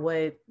about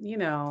what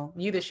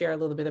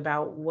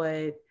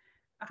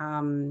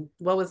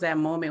was that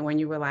moment when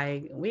you were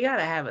like, we got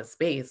to have a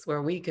space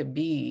where we could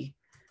be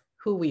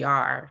who we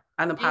are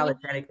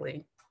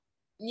unapologetically.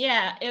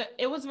 Yeah,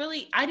 it was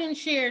really, I didn't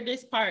share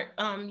this part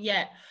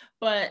yet,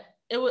 but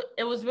it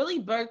was really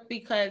birthed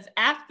because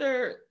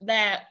after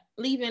that,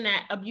 leaving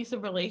that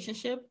abusive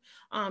relationship,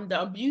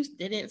 the abuse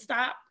didn't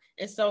stop.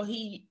 And so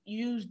he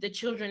used the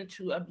children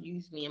to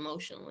abuse me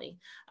emotionally.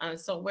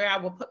 So where I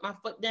would put my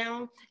foot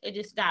down, it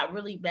just got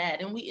really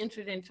bad. And we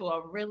entered into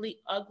a really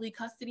ugly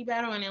custody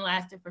battle, and it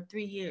lasted for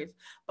 3 years.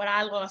 But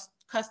I lost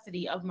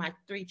custody of my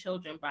 3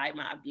 children by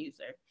my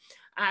abuser.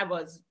 I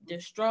was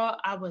distraught.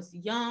 I was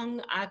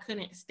young. I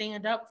couldn't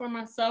stand up for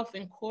myself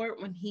in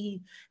court when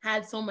he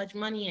had so much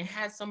money and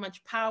had so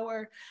much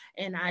power.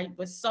 And I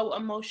was so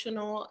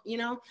emotional,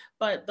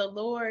 but the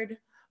Lord,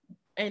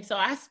 and so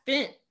I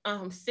spent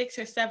 6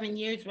 or 7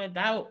 years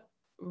without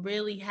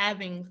really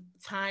having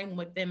time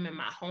with them in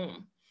my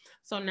home.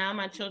 So now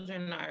my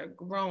children are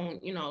grown,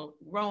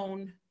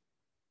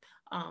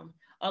 um,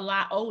 a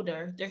lot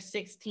older. They're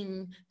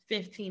 16,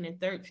 15,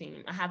 and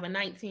 13. I have a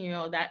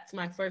 19-year-old. That's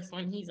my first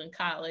one. He's in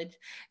college.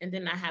 And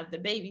then I have the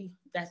baby.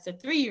 That's a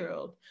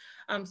 3-year-old.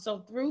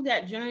 So through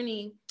that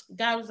journey,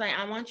 God was like,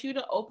 I want you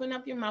to open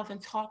up your mouth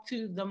and talk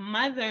to the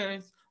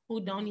mothers who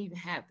don't even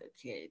have their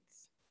kids.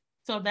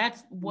 So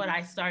that's what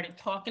I started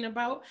talking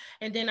about.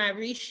 And then I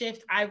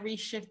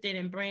reshifted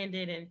and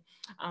branded. And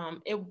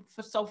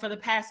for the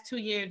past 2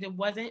 years, it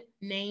wasn't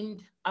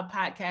named a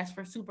podcast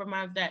for super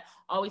moms that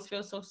always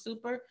feel so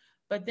super.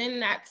 But then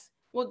that's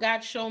what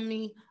God showed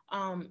me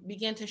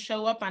began to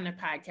show up on the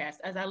podcast.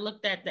 As I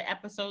looked at the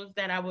episodes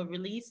that I would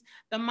release,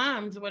 the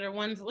moms were the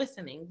ones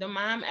listening. The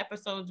mom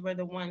episodes were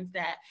the ones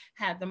that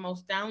had the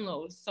most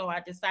downloads. So I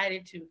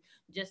decided to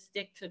just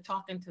stick to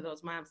talking to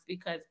those moms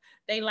because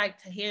they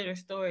like to hear the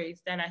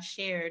stories that I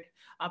shared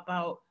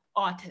about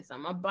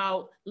autism,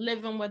 about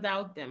living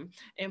without them.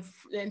 And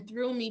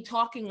through me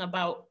talking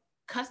about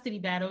custody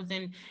battles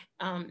and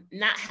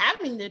not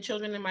having the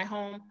children in my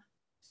home,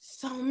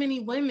 so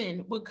many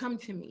women would come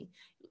to me,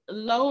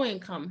 low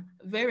income,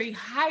 very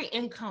high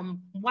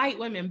income, white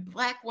women,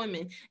 black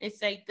women, and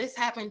say, this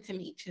happened to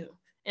me too.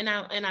 And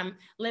I'm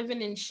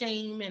living in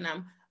shame, and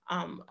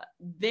I'm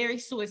very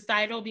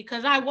suicidal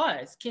because I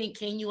was.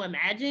 Can you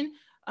imagine?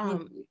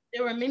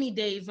 There were many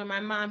days when my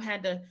mom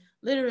had to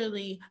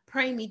literally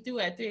pray me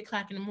through at 3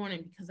 o'clock in the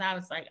morning because I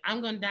was like,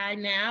 I'm gonna die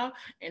now,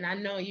 and I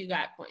know you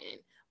got Quentin,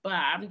 but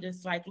I'm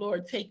just like,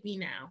 Lord, take me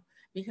now,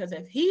 because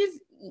if he's,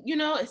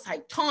 it's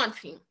like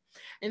taunting.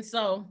 And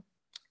so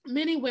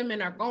many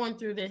women are going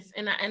through this,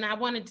 and I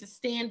wanted to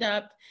stand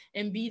up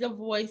and be the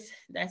voice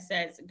that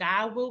says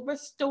God will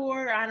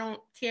restore. I don't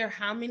care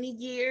how many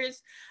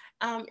years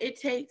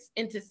it takes,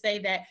 and to say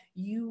that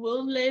you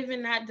will live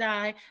and not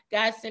die.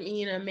 God sent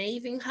me an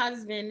amazing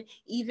husband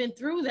even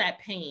through that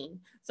pain.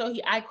 So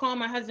I call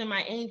my husband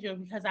my angel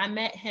because I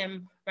met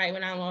him right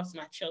when I lost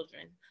my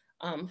children.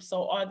 So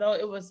although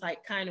it was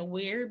like kind of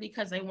weird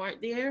because they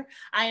weren't there,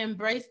 I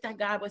embraced that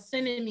God was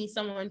sending me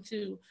someone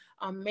to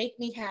make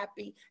me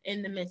happy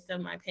in the midst of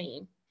my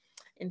pain.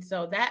 And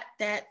so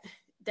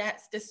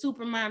that's the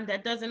super mom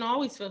that doesn't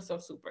always feel so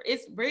super.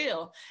 It's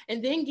real.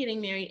 And then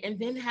getting married and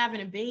then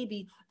having a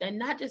baby that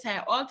not just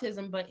had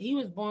autism, but he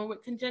was born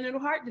with congenital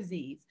heart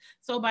disease.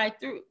 So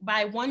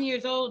by 1 year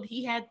old,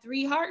 he had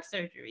 3 heart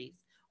surgeries,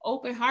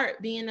 open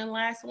heart being the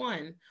last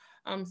one.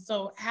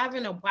 So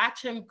having to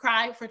watch him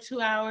cry for 2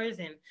 hours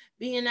and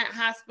be in that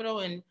hospital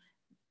and,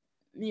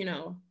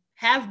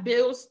 have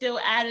bills still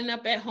adding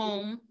up at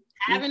home,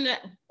 having to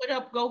put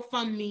up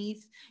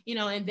GoFundMe's,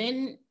 and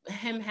then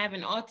him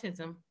having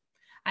autism.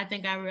 I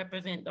think I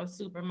represent those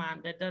super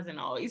mom that doesn't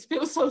always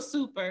feel so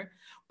super,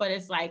 but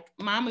it's like,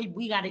 mama,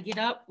 we got to get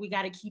up. We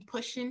got to keep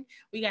pushing.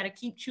 We got to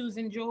keep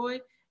choosing joy.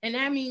 And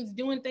that means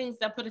doing things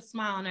that put a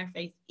smile on our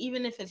face,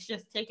 even if it's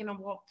just taking a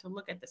walk to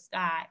look at the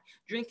sky,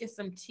 drinking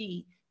some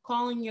tea,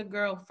 calling your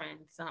girlfriend,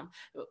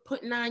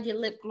 putting on your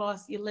lip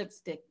gloss, your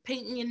lipstick,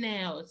 painting your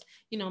nails,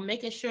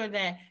 making sure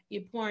that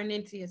you're pouring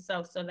into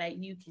yourself so that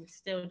you can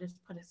still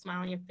just put a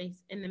smile on your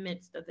face in the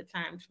midst of the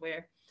times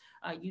where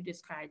you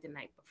just cried the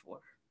night before.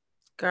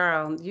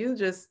 Girl,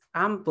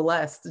 I'm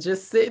blessed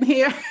just sitting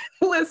here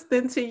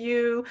listening to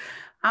you.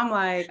 I'm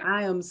like,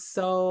 I am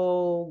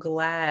so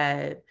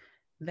glad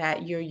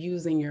that you're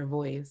using your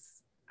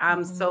voice.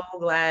 I'm so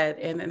glad.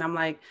 And I'm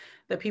like,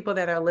 the people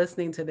that are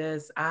listening to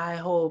this, I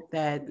hope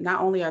that not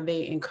only are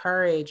they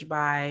encouraged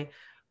by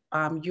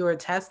your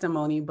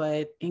testimony,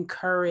 but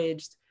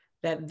encouraged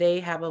that they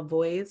have a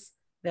voice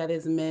that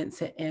is meant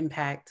to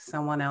impact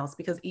someone else.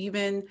 Because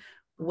even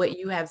what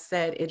you have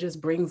said, it just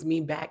brings me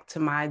back to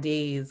my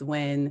days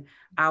when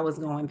I was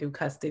going through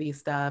custody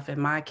stuff and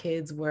my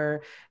kids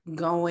were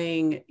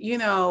going,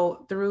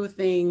 through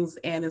things.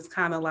 And it's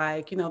kind of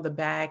like, the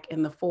back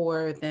and the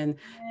forth and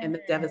the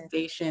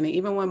devastation. And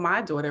even when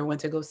my daughter went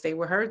to go stay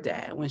with her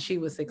dad when she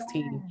was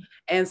 16.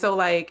 And so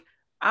like,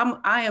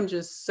 I am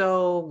just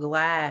so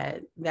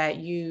glad that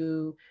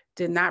you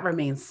did not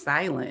remain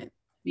silent,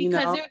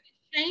 because there's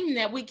a shame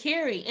that we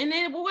carry, and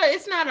then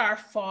it's not our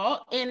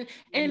fault. And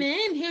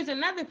then here's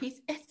another piece: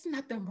 it's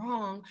nothing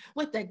wrong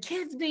with the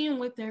kids being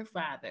with their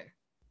father.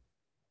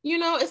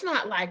 It's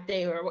not like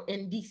they were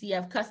in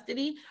DCF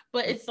custody,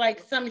 but it's like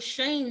some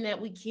shame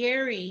that we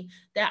carry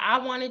that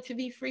I wanted to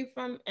be free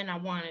from, and I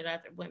wanted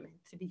other women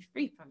to be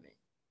free from it.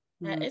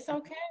 That it's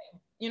okay,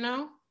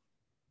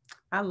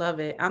 I love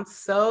it. I'm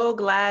so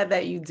glad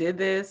that you did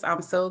this.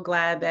 I'm so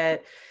glad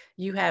that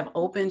you have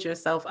opened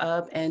yourself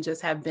up and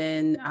just have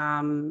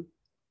been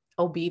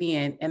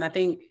obedient. And I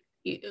think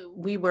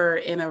we were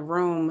in a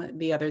room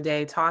the other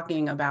day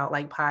talking about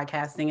like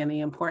podcasting and the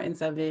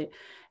importance of it,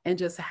 and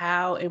just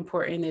how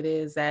important it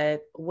is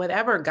that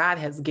whatever God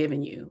has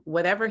given you,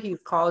 whatever He's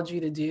called you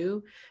to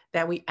do,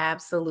 that we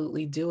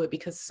absolutely do it,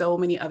 because so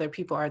many other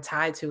people are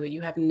tied to it.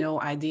 You have no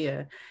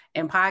idea.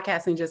 And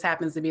podcasting just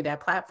happens to be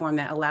that platform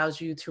that allows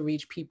you to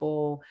reach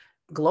people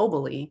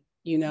globally,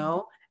 you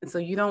know? And so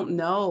you don't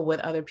know what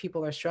other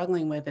people are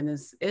struggling with. And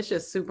it's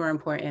just super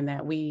important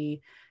that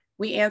we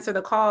answer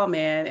the call,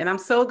 man. And I'm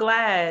so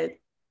glad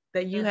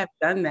that you have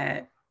done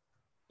that.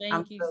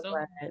 I'm Thank you so so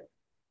much. glad.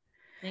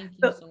 Thank you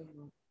So so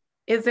much.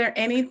 is there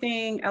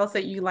anything else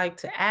that you'd like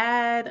to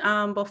add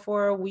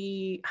before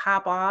we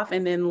hop off,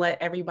 and then let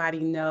everybody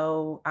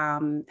know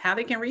how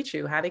they can reach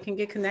you, how they can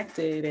get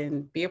connected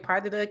and be a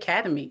part of the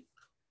Academy?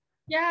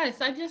 Yes,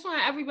 I just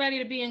want everybody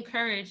to be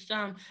encouraged,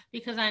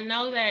 because I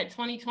know that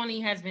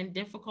 2020 has been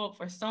difficult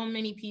for so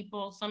many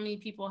people. So many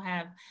people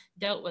have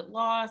dealt with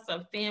loss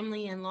of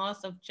family and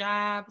loss of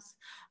jobs.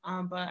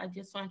 But I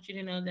just want you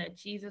to know that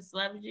Jesus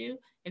loves you.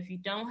 If you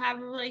don't have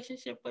a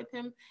relationship with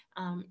him,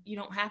 you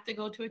don't have to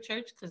go to a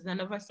church, because none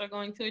of us are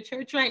going to a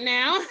church right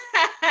now.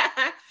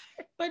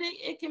 But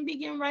it can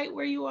begin right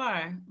where you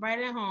are, right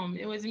at home.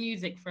 It was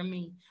music for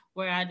me,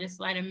 where I just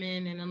let him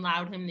in and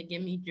allowed him to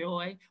give me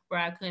joy where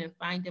I couldn't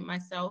find it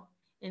myself.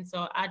 And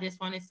so I just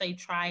want to say,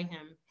 try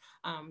him.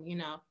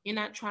 You're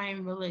not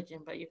trying religion,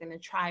 but you're going to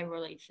try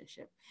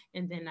relationship.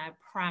 And then I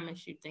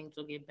promise you things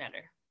will get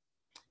better.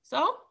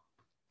 So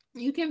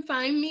you can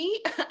find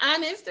me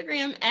on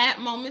Instagram at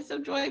Moments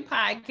of Joy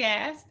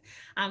Podcast,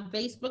 on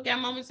Facebook at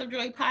Moments of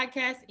Joy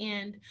Podcast,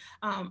 and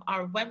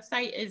our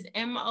website is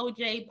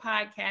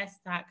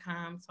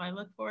mojpodcast.com. So I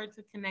look forward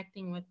to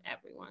connecting with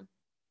everyone.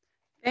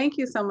 Thank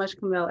you so much,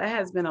 Camille. It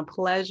has been a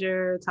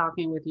pleasure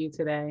talking with you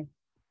today.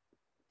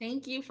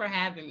 Thank you for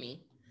having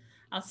me.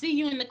 I'll see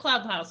you in the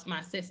clubhouse,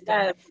 my sister.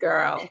 Yes,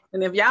 girl.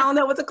 And if y'all don't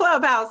know what the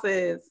clubhouse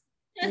is,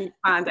 you need to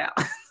find out.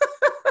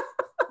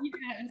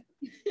 Yes.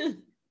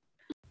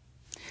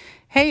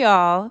 Hey,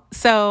 y'all.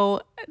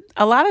 So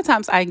a lot of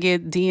times I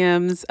get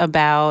DMs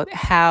about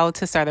how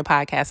to start a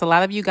podcast. A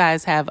lot of you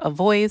guys have a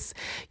voice.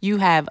 You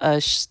have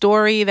a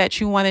story that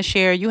you want to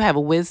share. You have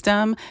a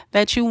wisdom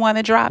that you want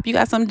to drop. You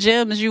got some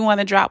gems you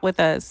want to drop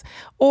with us.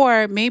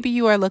 Or maybe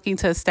you are looking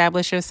to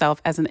establish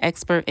yourself as an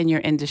expert in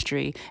your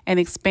industry and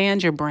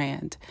expand your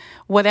brand.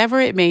 Whatever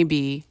it may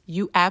be,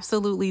 you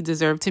absolutely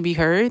deserve to be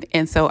heard.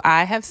 And so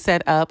I have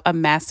set up a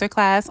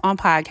masterclass on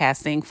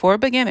podcasting for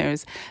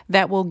beginners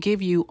that will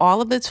give you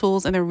all of the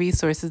tools and the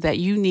resources that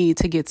you need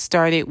to get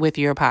started with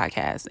your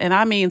podcast. And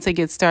I mean to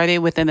get started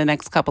within the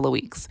next couple of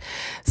weeks.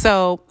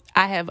 So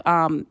I have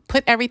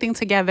put everything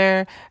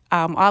together,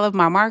 all of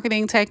my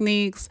marketing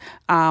techniques,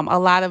 a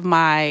lot of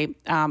my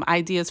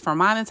ideas for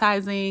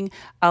monetizing,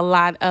 a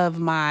lot of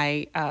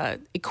my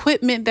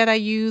equipment that I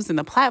use and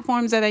the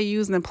platforms that I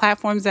use and the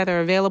platforms that are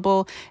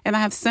available. And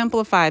I have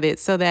simplified it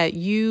so that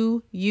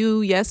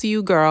yes,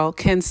 you girl,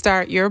 can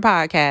start your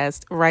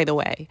podcast right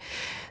away.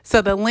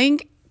 So the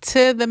link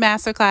to the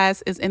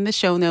masterclass is in the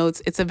show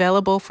notes. It's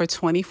available for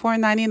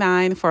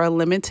 $24.99 for a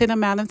limited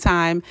amount of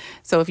time.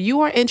 So if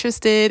you are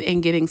interested in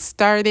getting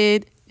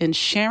started in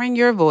sharing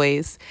your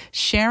voice,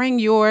 sharing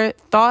your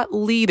thought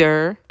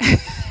leader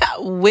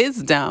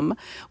wisdom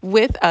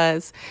with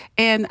us,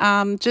 and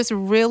just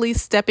really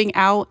stepping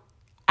out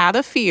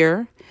of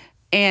fear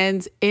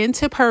and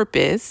into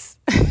purpose.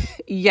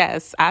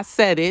 Yes, I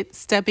said it,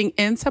 stepping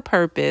into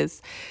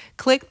purpose.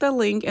 Click the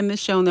link in the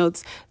show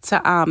notes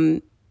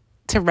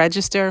to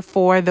register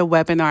for the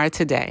webinar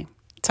today.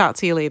 Talk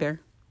to you later.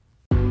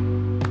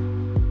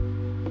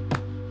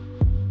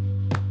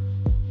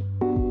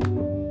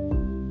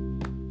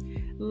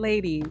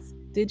 Ladies,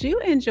 did you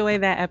enjoy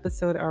that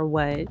episode or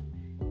what?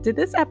 Did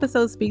this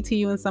episode speak to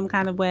you in some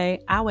kind of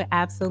way? I would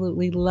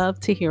absolutely love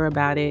to hear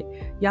about it.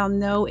 Y'all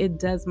know it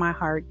does my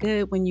heart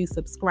good when you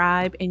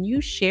subscribe and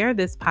you share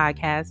this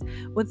podcast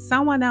with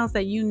someone else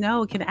that you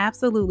know can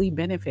absolutely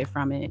benefit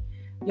from it.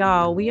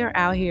 Y'all, we are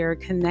out here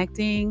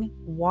connecting,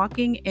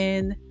 walking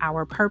in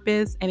our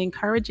purpose, and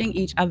encouraging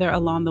each other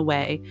along the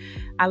way.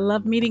 I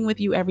love meeting with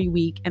you every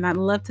week, and I'd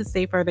love to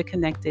stay further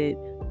connected.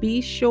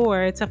 Be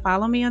sure to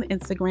follow me on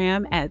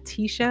Instagram at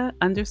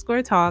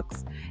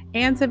Tisha_talks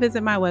and to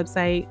visit my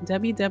website,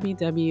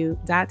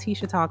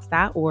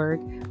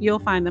 www.tishatalks.org. You'll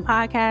find the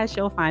podcast,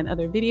 you'll find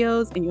other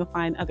videos, and you'll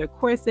find other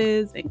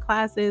courses and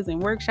classes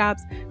and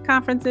workshops,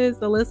 conferences,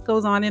 the list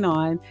goes on,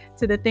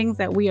 to the things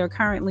that we are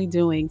currently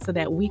doing so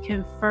that we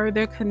can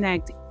further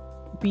connect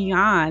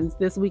beyond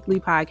this weekly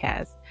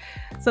podcast.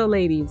 So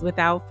ladies,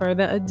 without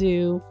further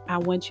ado, I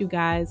want you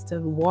guys to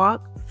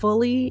walk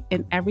fully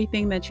in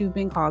everything that you've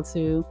been called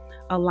to,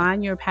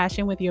 align your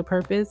passion with your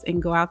purpose,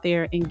 and go out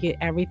there and get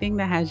everything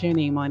that has your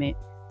name on it.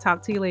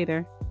 Talk to you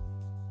later.